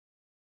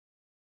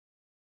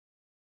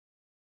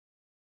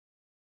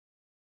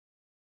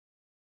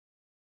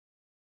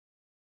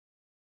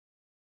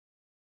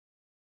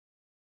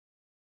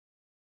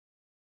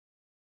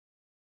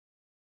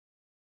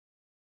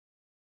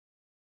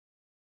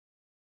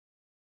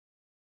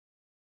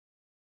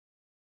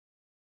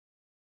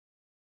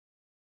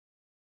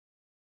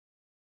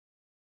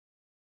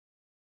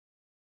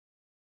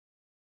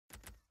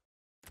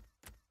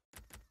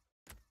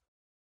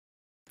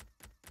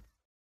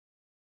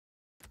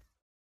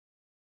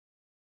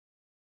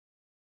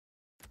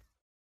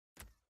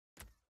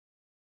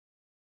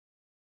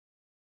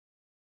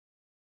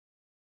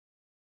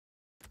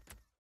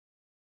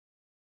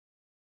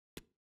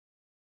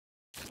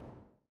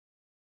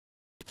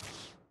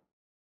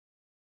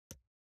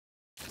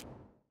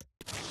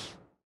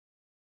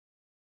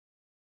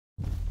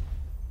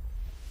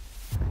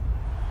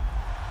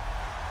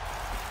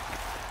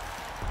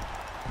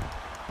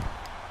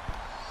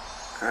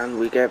And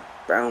we get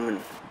Bauman.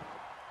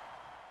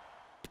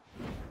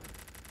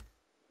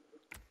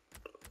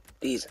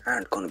 These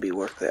aren't going to be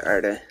worth it,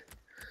 are they?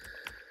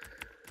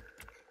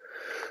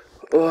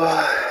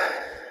 Oh,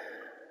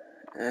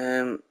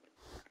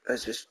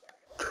 let's just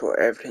throw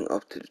everything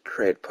up to the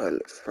trade pile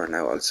for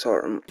now. I'll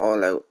sort them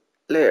all out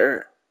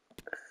later.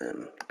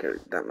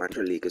 Get that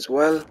manager league as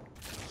well.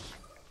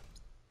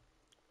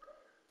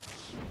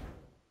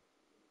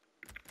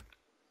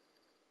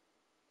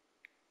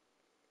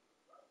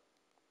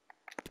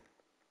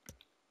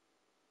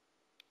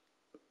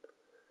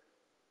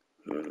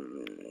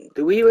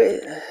 Do we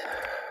wait?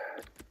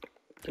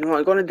 You know what?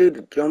 I'm gonna do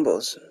the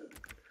jumbos.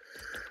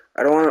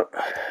 I don't want to.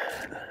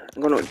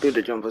 I'm gonna do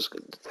the jumbos.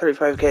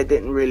 35k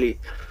didn't really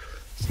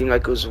seem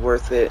like it was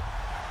worth it.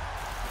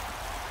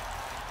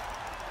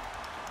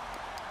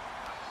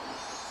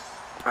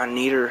 And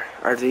neither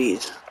are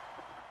these.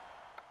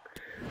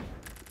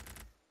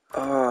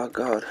 Oh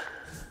god.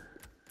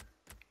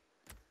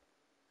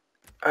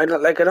 I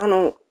don't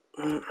know.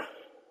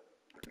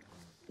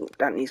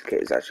 That niece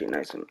kit is actually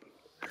nice.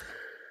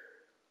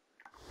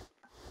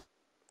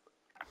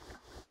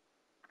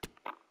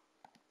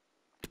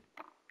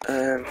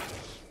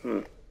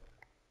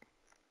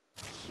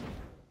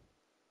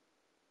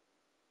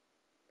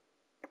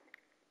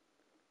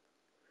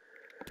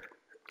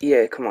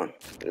 Yeah, come on.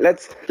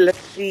 Let's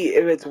see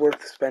if it's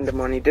worth spending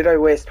money. Did I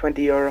waste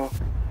 €20?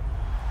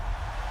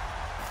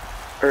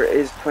 Or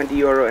is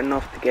 €20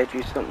 enough to get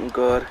you something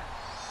good?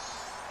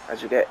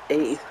 As you get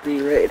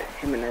 83 rated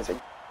Jimenez. No,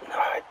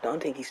 I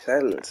don't think he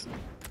sells.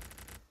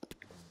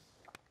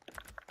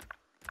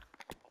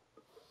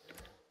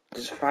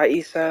 Does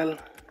Fatty sell?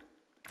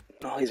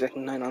 No, he's like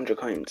 900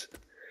 coins.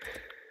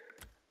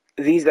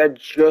 These are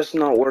just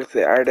not worth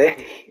it, are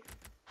they?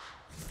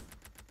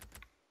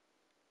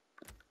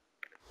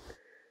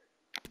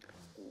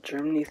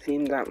 Germany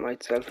theme that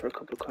might sell for a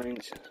couple of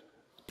coins.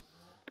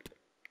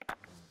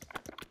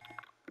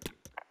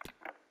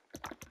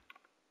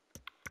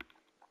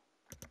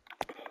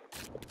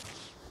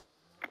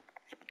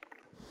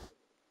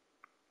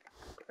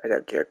 I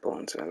got Jared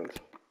Bowen sells.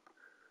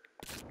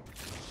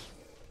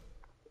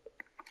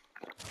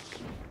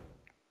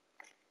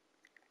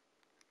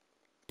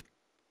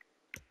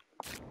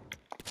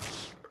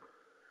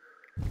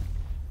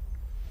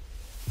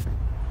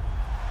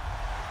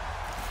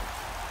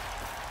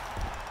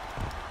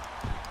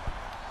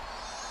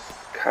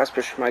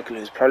 Kasper Schmeichel,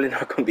 who's probably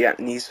not going to be at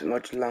Nice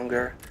much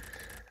longer.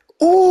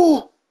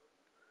 Oh!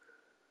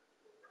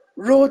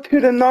 Road to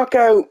the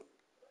knockout!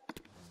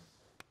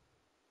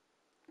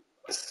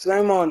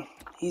 Simon,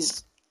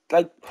 he's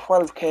like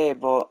 12k,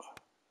 but...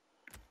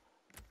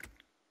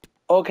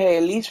 Okay,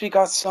 at least we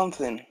got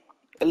something.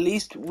 At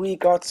least we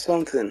got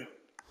something.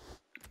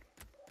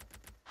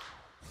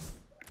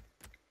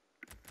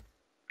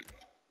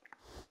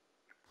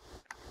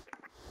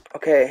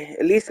 Okay,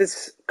 at least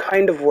it's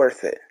kind of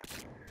worth it.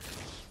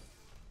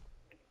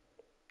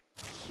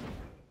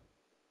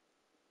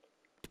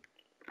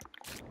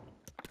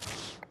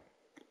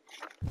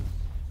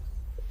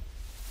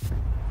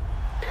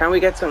 Can we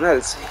get something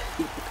else?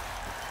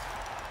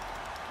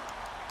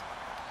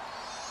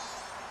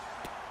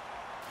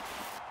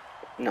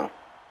 No.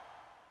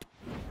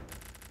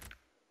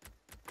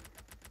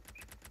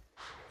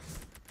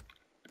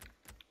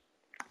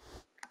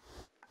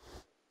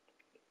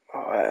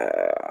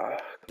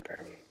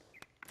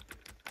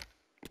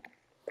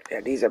 Yeah,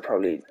 these are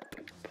probably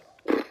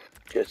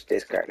just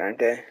discard, aren't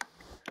they?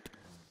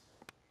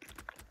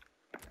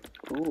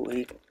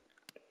 Ooh,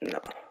 no.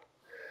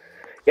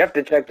 You have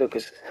to check though,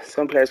 because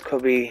some players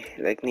could be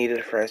like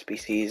needed for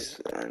SBCs,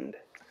 and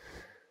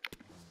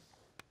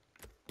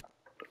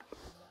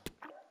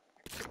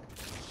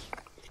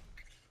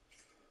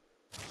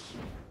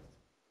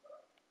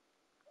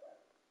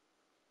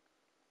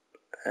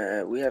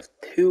we have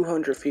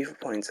 200 FIFA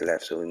points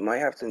left, so we might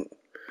have to.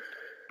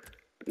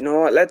 You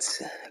know what?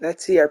 Let's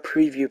see our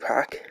preview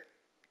pack.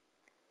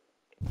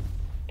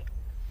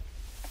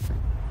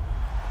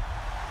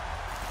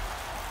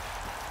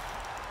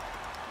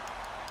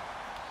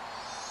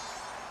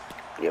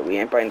 Yeah, we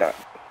ain't buying that.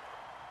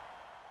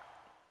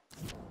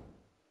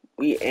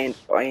 We ain't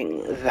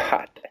buying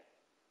that.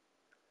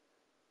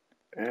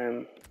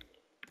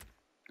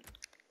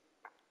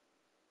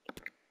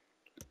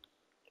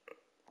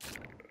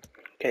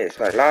 Okay,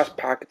 so our last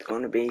pack is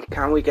going to be,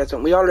 can we get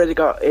something? We already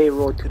got a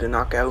road to the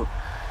knockout.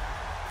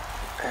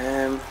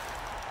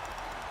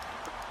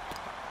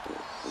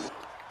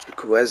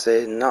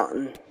 Chukwueze,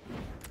 nothing.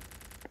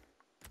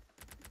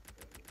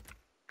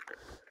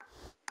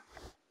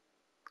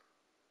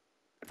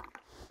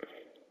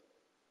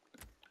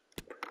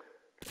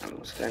 And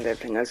we'll send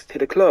everything else to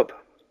the club.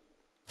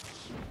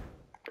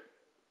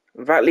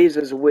 That leaves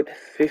us with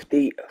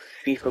 50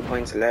 FIFA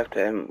points left.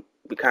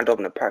 We can't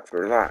open a pack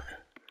for that.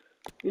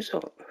 You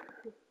saw.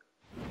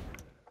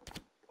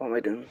 What am I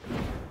doing?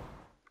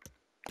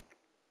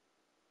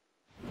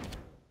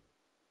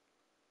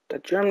 The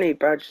Germany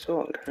badge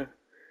sold.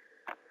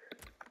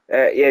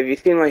 Yeah, if you've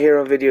seen my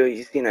hero video,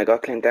 you've seen I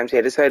got Clint Dempsey.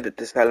 I decided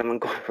to sell him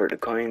and go for the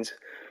coins.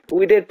 But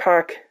we did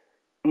pack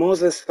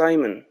Moses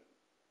Simon.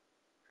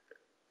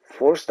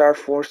 4-star,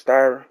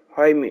 4-star,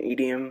 high,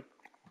 medium.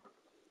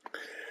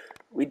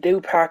 We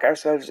do pack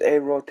ourselves a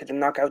road to the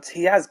knockouts.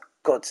 He has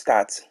good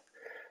stats.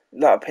 A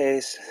lot of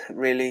pace,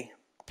 really.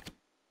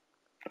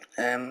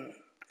 So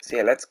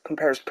yeah, let's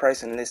compare his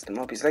price and list him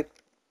up. He's like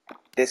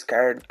this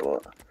card,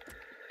 but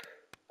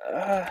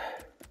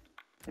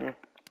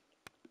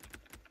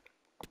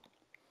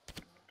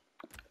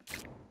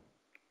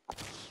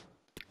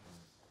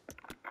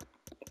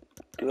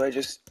do I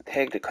just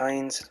take the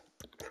coins?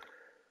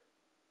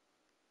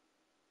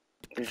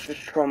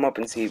 Just throw him up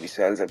and see if he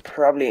sells. I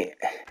probably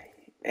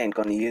ain't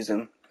gonna use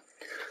him.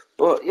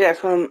 But yeah,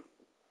 from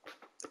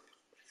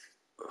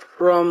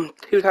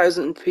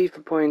 2,000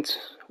 FIFA points,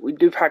 we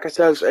do pack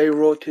ourselves a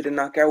road to the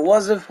knockout.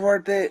 Was it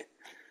worth it?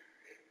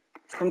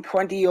 From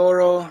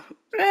 €20,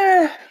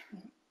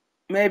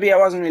 maybe I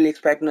wasn't really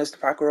expecting us to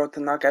pack a road to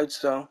knockout,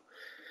 so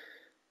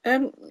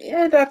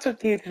yeah, that's up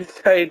to you to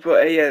decide.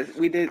 But yeah,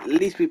 we did. At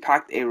least we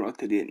packed a road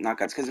to the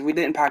knockouts. Because if we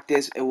didn't pack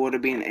this, it would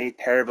have been a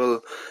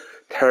terrible,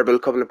 terrible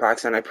couple of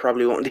packs, and I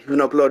probably won't even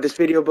upload this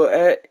video.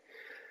 But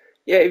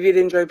yeah, if you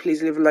did enjoy,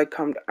 please leave a like,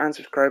 comment, and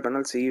subscribe, and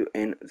I'll see you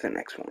in the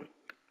next one.